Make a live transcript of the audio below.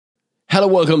Hello,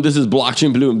 welcome. This is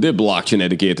Blockchain Bloom, the blockchain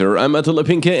educator. I'm Attila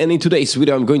Pinke, and in today's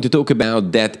video, I'm going to talk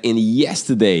about that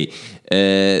yesterday,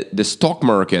 the stock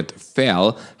market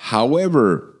fell.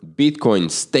 However,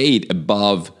 Bitcoin stayed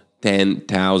above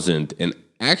 10,000. And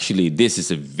actually, this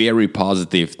is a very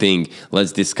positive thing.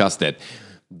 Let's discuss that.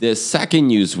 The second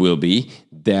news will be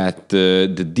that the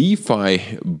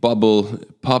DeFi bubble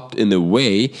popped in a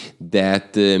way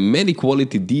that many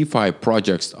quality DeFi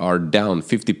projects are down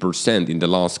 50% in the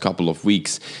last couple of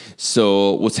weeks.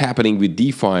 So what's happening with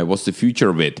DeFi? What's the future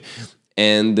of it?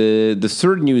 And the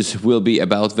third news will be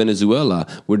about Venezuela,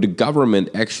 where the government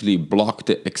actually blocked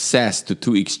the access to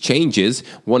two exchanges.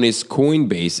 One is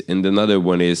Coinbase and another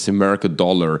one is American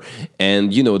Dollar.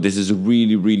 And, you know, this is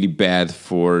really, really bad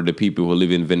for the people who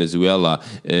live in Venezuela.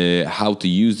 How to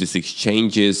use these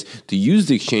exchanges. To use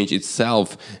the exchange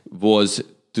itself was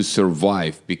to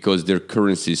survive because their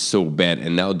currency is so bad,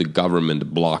 and now the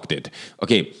government blocked it.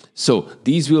 Okay, so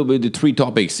these will be the three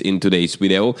topics in today's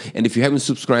video. And if you haven't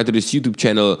subscribed to this YouTube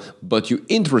channel, but you're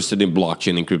interested in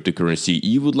blockchain and cryptocurrency,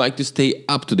 you would like to stay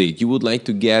up to date, you would like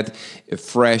to get a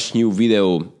fresh new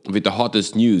video with the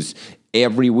hottest news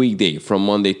every weekday from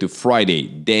Monday to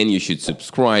Friday, then you should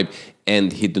subscribe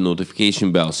and hit the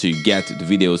notification bell so you get the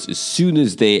videos as soon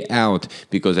as they're out,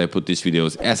 because I put these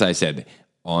videos, as I said,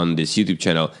 on this YouTube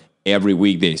channel every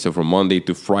weekday, so from Monday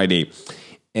to Friday.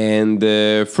 And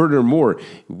furthermore,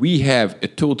 we have a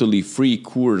totally free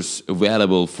course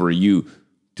available for you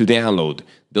to download.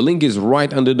 The link is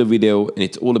right under the video, and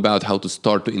it's all about how to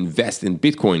start to invest in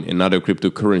Bitcoin and other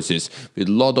cryptocurrencies with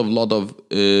a lot of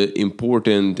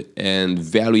important and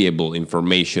valuable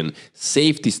information,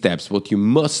 safety steps, what you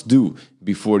must do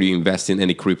before you invest in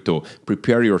any crypto.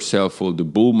 Prepare yourself for the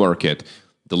bull market.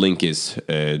 The link is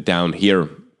down here.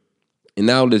 And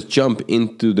now let's jump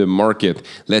into the market.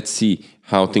 Let's see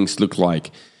how things look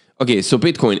like. Okay, so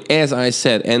Bitcoin, as I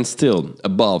said, and still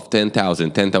above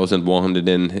 10,000,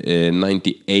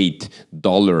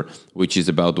 $10,198, which is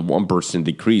about a 1%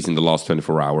 decrease in the last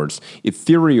 24 hours.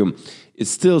 Ethereum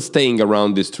is still staying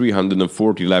around this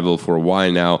 340 level for a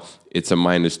while now. It's a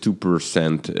minus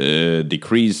 2%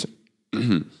 decrease.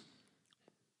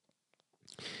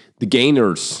 The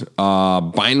gainers,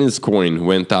 Binance Coin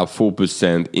went up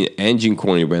 4%, Engine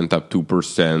Coin went up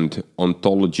 2%,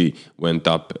 Ontology went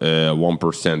up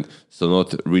 1%, so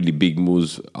not really big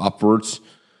moves upwards.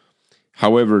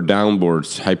 However,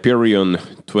 downwards, Hyperion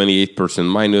 28%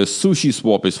 minus,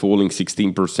 SushiSwap is falling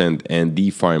 16%, and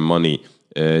DeFi Money,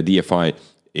 DFI,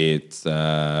 it's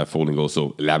falling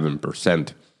also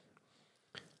 11%.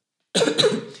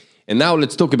 And now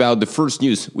let's talk about the first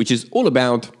news, which is all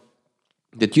about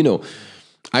that, you know,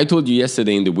 I told you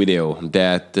yesterday in the video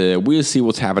that we'll see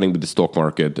what's happening with the stock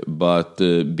market, but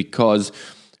because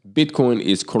Bitcoin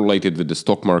is correlated with the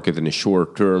stock market in the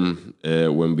short term,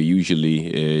 when we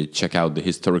usually check out the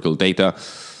historical data,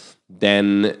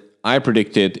 then I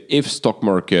predicted if stock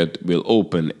market will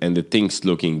open and the thing's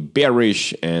looking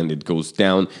bearish and it goes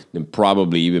down, then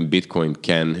probably even Bitcoin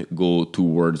can go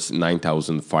towards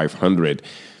 9,500.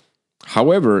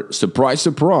 However, surprise,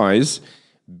 surprise,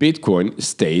 Bitcoin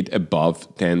stayed above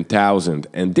 10,000.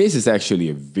 And this is actually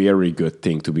a very good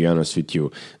thing, to be honest with you.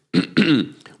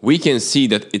 We can see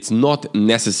that it's not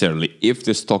necessarily if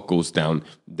the stock goes down,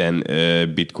 then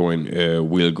Bitcoin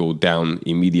will go down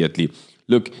immediately.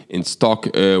 Look, in stock,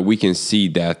 we can see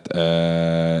that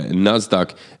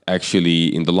Nasdaq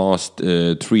actually in the last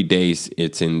 3 days,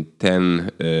 it's in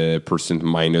 10%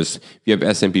 minus. We have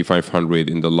S&P 500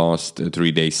 in the last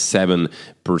 3 days,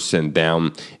 7%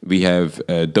 down. We have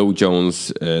Dow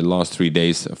Jones last 3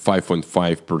 days,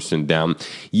 5.5% down.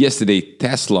 Yesterday,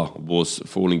 Tesla was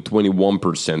falling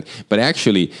 21%. But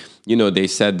actually, you know, they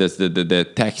said that the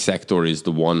tech sector is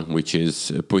the one which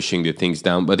is pushing the things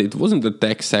down. But it wasn't the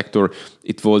tech sector.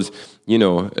 It was, you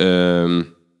know,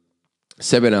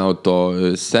 7 of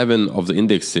the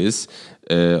indexes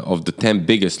of the 10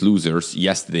 biggest losers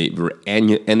yesterday were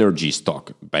energy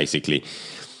stock, basically.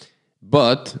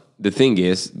 But the thing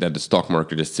is that the stock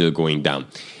market is still going down.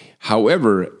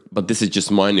 However, but this is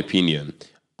just my opinion,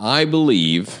 I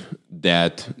believe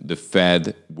that the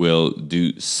Fed will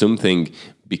do something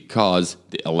because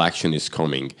the election is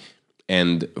coming.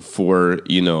 And for,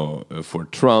 you know, for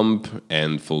Trump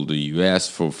and for the US,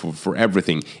 for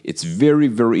everything, it's very,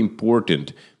 very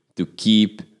important to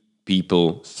keep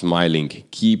people smiling,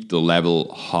 keep the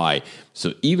level high.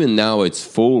 So even now it's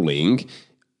falling,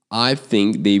 I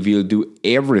think they will do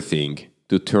everything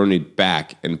to turn it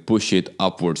back and push it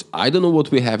upwards. I don't know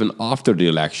what will happen after the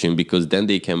election, because then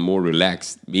they can more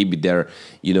relax. Maybe there,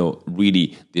 you know,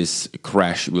 really this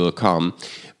crash will come.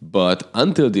 But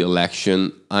until the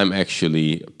election, I'm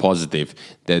actually positive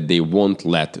that they won't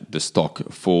let the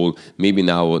stock fall. Maybe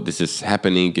now this is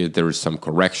happening, there is some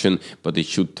correction, but it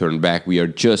should turn back. We are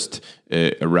just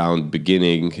around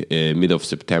beginning, mid of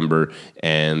September,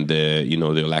 and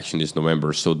the election is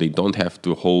November, so they don't have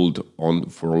to hold on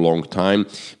for a long time.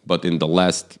 But in the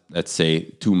last, let's say,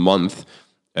 2 months,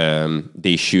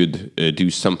 they should do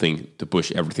something to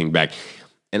push everything back.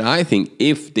 And I think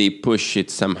if they push it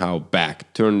somehow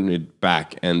back, turn it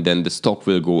back, and then the stock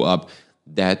will go up,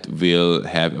 that will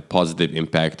have a positive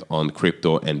impact on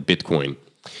crypto and Bitcoin.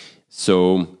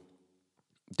 So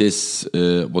this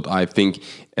what I think.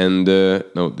 And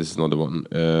no, this is not the one.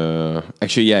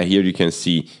 Actually, yeah, here you can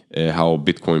see how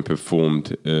Bitcoin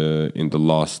performed in the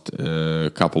last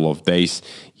couple of days.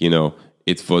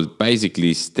 It was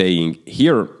basically staying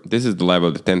here. This is the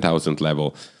level, the 10,000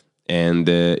 level. And,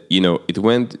 it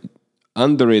went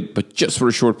under it, but just for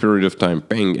a short period of time,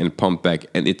 bang, and pumped back.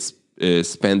 And it's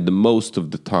spent the most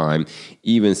of the time,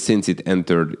 even since it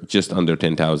entered just under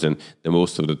 10,000, the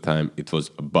most of the time it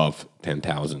was above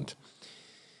 10,000.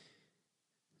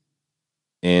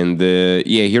 And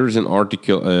yeah, here's an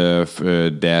article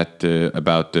that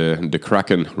about the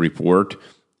Kraken report.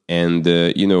 And,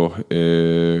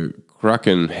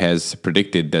 Kraken has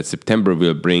predicted that September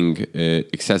will bring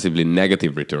excessively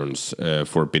negative returns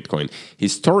for Bitcoin.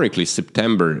 Historically,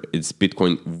 September is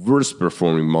Bitcoin's worst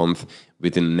performing month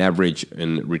with an average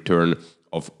return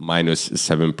of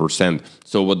 -7%.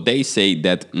 So what they say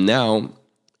that now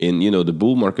in the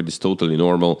bull market is totally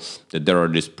normal, that there are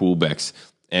these pullbacks.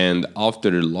 And after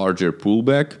a larger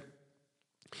pullback,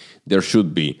 there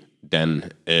should be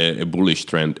then a bullish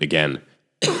trend again.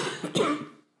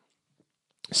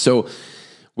 So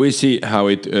we see how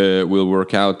it will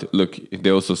work out. Look,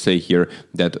 they also say here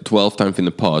that 12 times in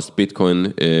the past,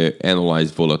 Bitcoin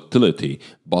analyzed volatility,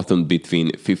 bottomed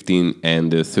between 15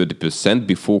 and 30%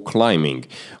 before climbing.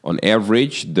 On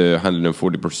average, the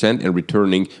 140% and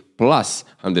returning plus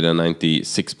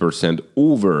 196%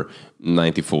 over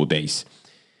 94 days.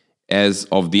 As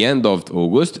of the end of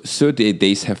August, 38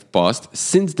 days have passed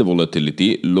since the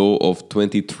volatility low of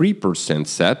 23%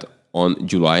 set on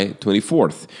July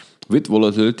 24th, with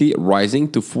volatility rising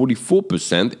to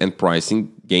 44% and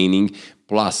pricing gaining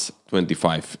plus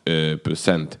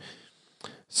 25%.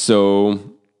 So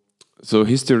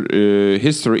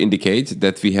history indicates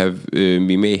that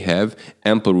we may have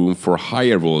ample room for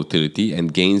higher volatility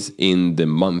and gains in the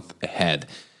month ahead.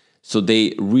 So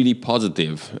they really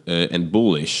positive and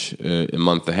bullish a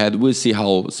month ahead. We'll see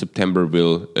how September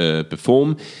will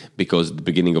perform, because the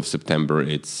beginning of September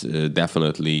it's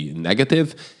definitely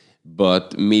negative,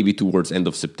 but maybe towards end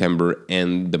of September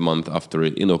and the month after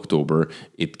it in October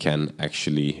it can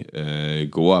actually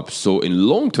go up. So in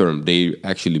long term they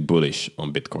actually bullish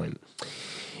on Bitcoin.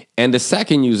 And the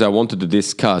second news I wanted to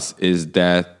discuss is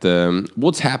that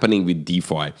what's happening with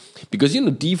DeFi. Because,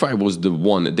 DeFi was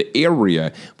the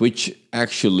area which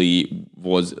actually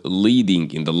was leading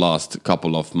in the last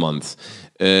couple of months.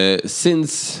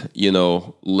 Since,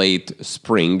 late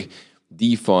spring,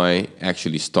 DeFi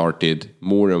actually started,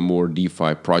 more and more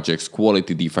DeFi projects,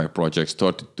 quality DeFi projects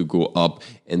started to go up,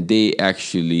 and they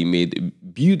actually made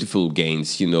beautiful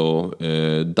gains,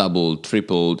 doubled,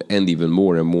 tripled, and even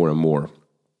more and more and more.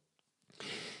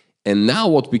 And now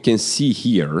what we can see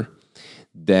here,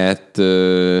 that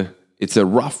it's a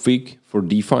rough week for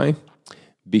DeFi,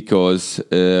 because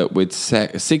with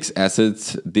 6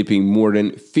 assets dipping more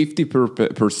than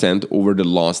 50% over the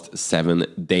last 7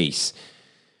 days.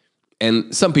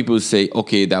 And some people say,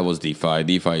 okay, that was DeFi.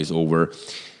 DeFi is over.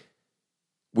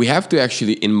 We have to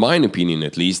actually, in my opinion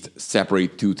at least,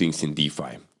 separate two things in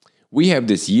DeFi. We have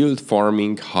this yield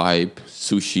farming, hype,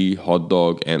 sushi, hot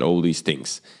dog, and all these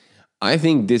things. I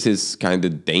think this is kind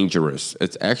of dangerous.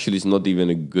 It's not even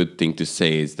a good thing to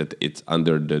say, is that it's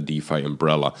under the DeFi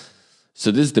umbrella. So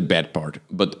this is the bad part.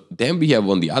 But then we have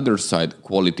on the other side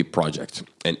quality projects.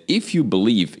 And if you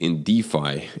believe in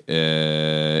DeFi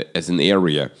as an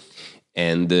area,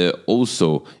 and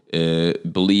also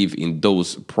believe in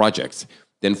those projects,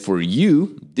 then for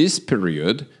you, this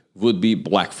period would be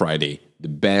Black Friday, the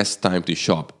best time to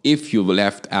shop. If you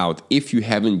left out, if you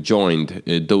haven't joined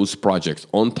those projects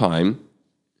on time,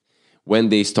 when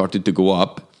they started to go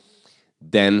up,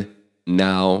 then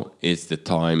now is the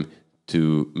time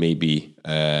to maybe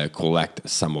collect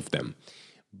some of them.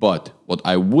 But what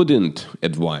I wouldn't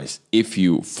advise, if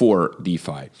you for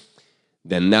DeFi,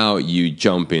 then now you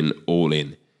jump in all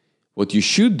in. What you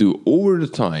should do over the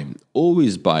time,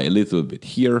 always buy a little bit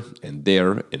here and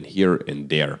there and here and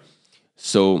there.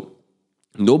 So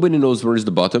nobody knows where is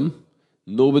the bottom,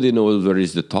 nobody knows where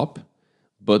is the top,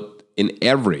 but in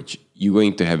average, you're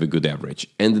going to have a good average.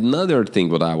 And another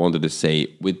thing what I wanted to say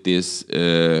with these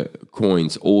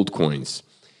coins, old coins,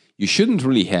 you shouldn't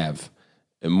really have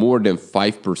more than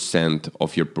 5%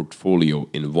 of your portfolio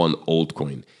in one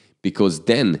altcoin, because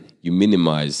then you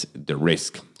minimize the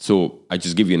risk. So I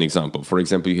just give you an example. For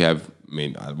example, you have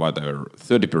whatever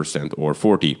 30% or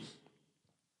 40%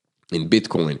 in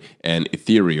Bitcoin and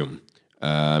Ethereum.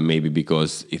 Maybe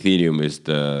because Ethereum is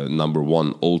the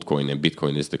 #1 altcoin and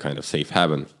Bitcoin is the kind of safe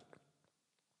haven.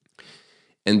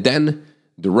 And then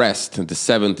the rest, the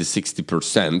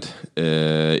 70-60%,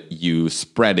 you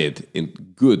spread it in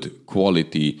good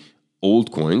quality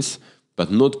altcoins, but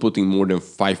not putting more than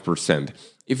 5%.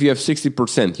 If you have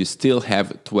 60%, you still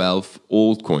have 12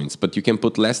 altcoins, but you can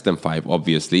put less than 5,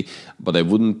 obviously, but I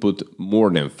wouldn't put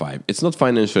more than 5. It's not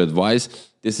financial advice.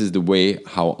 This is the way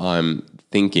how I'm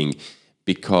thinking,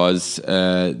 because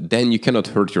then you cannot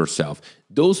hurt yourself.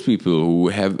 Those people who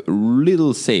have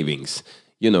little savings,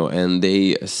 and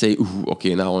they say, ooh,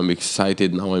 okay, now I'm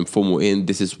excited, now I'm FOMO in,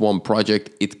 this is one project,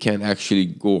 it can actually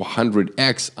go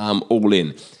 100x, I'm all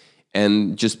in.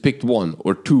 And just picked 1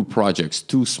 or 2 projects,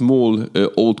 2 small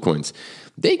altcoins.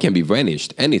 They can be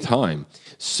vanished anytime.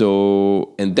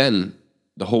 So, and then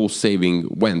the whole saving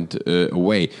went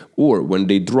away. Or when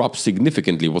they drop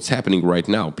significantly, what's happening right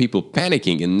now, people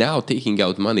panicking and now taking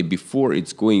out money before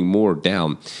it's going more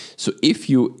down. So if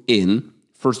you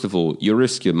first of all, you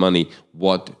risk your money.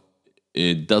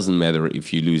 It doesn't matter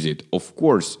if you lose it. Of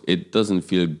course, it doesn't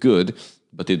feel good,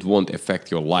 but it won't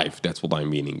affect your life. That's what I'm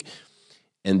meaning.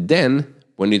 And then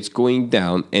when it's going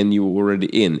down and you're already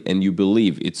in and you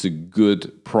believe it's a good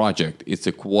project, it's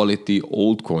a quality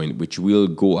altcoin, which will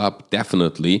go up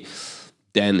definitely,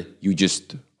 then you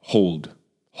just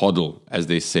hodl, as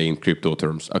they say in crypto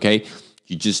terms, okay?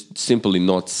 You just simply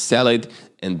not sell it,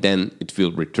 and then it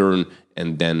will return,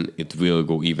 and then it will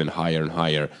go even higher and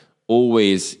higher.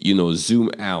 Always, zoom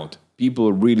out.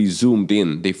 People really zoomed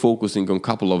in. They focusing on a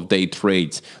couple of day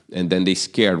trades, and then they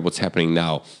scared what's happening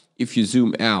now. If you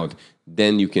zoom out,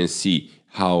 then you can see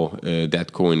how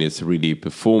that coin is really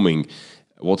performing,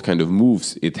 what kind of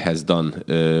moves it has done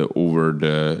over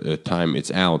the time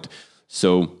it's out.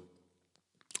 So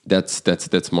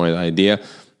that's my idea.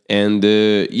 And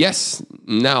yes,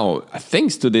 now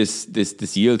thanks to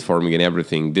this yield farming and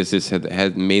everything, this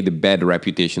had made a bad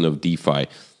reputation of DeFi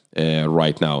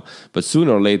right now. But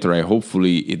sooner or later,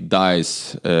 hopefully it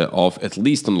dies off, at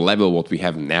least on the level what we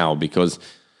have now, because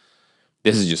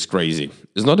this is just crazy.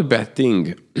 It's not a bad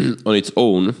thing on its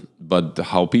own, but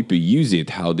how people use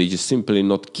it, how they just simply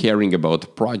not caring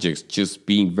about projects, just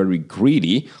being very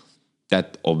greedy,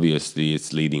 that obviously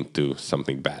is leading to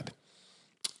something bad.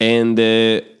 And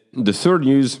the third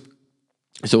news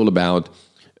is all about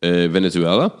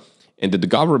Venezuela, and that the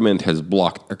government has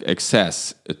blocked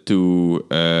access to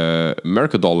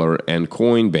Mercadollar and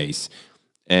Coinbase.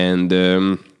 And,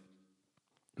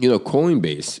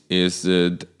 Coinbase is...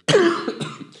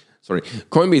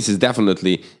 Coinbase is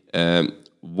definitely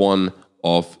one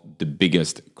of the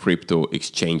biggest crypto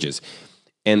exchanges.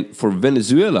 And for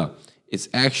Venezuela, it's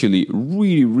actually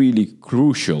really, really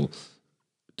crucial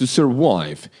to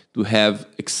survive, to have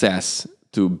access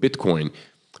to Bitcoin,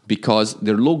 because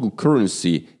their local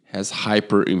currency has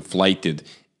hyperinflated,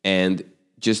 and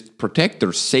just protect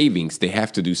their savings, they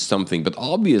have to do something. But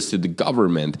obviously the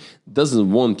government doesn't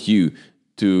want you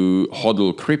to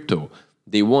hodl crypto.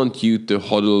 They want you to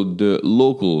hodl the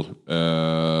local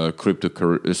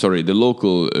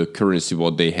currency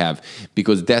what they have,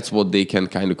 because that's what they can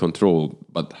kind of control.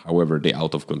 But however, they're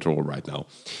out of control right now.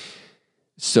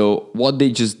 So what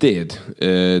they just did,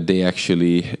 they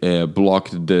actually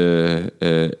blocked the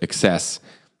access.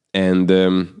 And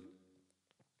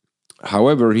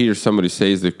however, here somebody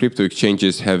says the crypto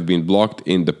exchanges have been blocked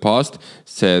in the past,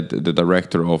 said the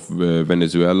director of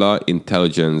Venezuela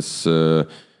intelligence,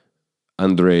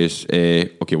 Andres,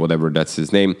 okay, whatever, that's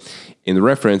his name, in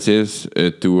references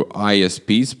to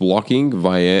ISPs blocking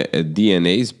via a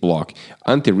DNA's block.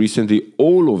 Until recently,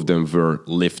 all of them were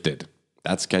lifted.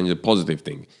 That's kind of a positive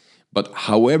thing. But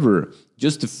however,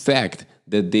 just the fact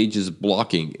that they just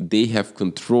blocking, they have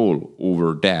control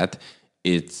over that,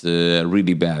 it's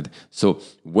really bad. So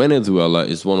Venezuela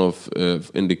is one of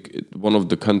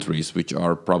the countries which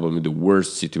are probably the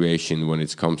worst situation when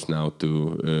it comes now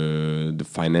to the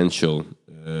financial,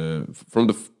 from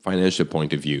the financial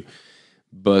point of view.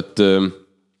 But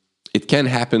it can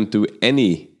happen to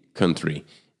any country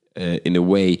in a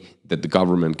way that the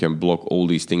government can block all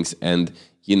these things. And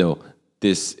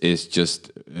this is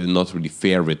just not really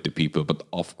fair with the people. But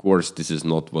of course, this is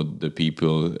not what the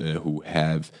people who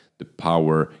have the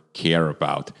power care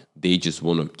about. They just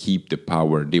want to keep the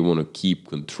power. They want to keep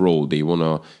control. They want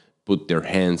to put their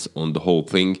hands on the whole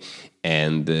thing.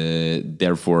 And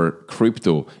therefore,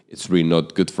 crypto, it's really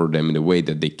not good for them in a way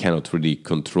that they cannot really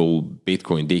control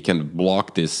Bitcoin. They can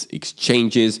block these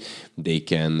exchanges. They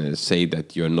can say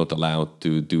that you're not allowed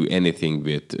to do anything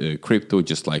with crypto,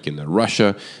 just like in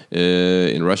Russia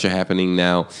happening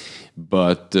now.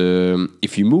 But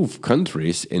if you move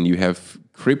countries and you have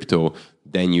crypto,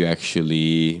 then you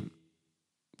actually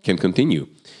can continue.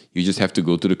 You just have to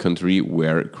go to the country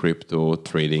where crypto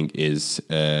trading is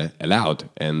allowed.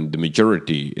 And the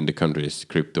majority in the countries,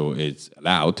 crypto is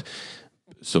allowed.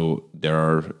 So there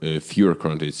are fewer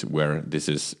countries where this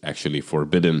is actually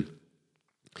forbidden.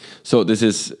 So this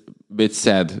is a bit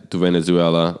sad to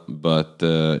Venezuela, but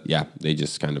yeah, they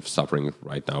just kind of suffering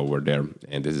right now over there.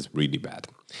 And this is really bad.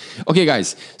 Okay,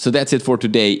 guys, so that's it for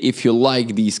today. If you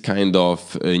like these kind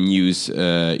of news,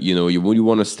 you know, you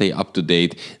want to stay up to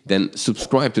date, then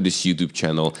subscribe to this YouTube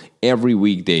channel. Every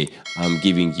weekday, I'm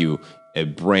giving you a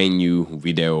brand new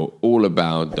video all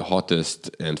about the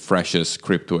hottest and freshest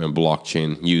crypto and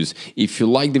blockchain news. If you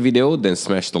like the video, then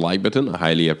smash the like button. I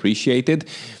highly appreciate it.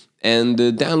 And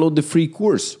download the free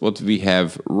course, what we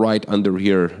have right under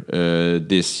here,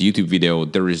 this YouTube video.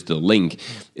 There is the link.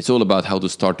 It's all about how to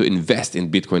start to invest in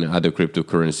Bitcoin and other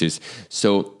cryptocurrencies.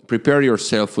 So prepare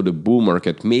yourself for the bull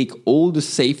market. Make all the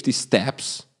safety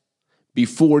steps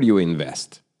before you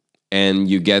invest. And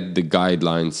you get the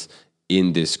guidelines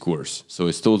in this course. So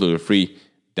it's totally free.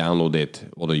 Download it.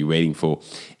 What are you waiting for?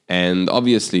 And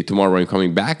obviously, tomorrow I'm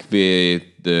coming back with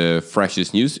the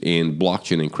freshest news in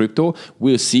blockchain and crypto.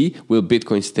 We'll see. Will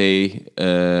Bitcoin stay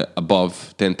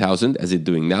above 10,000 as it's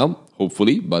doing now?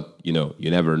 Hopefully, but you know,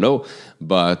 you never know.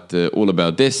 But all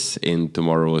about this in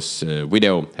tomorrow's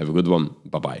video. Have a good one.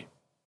 Bye-bye.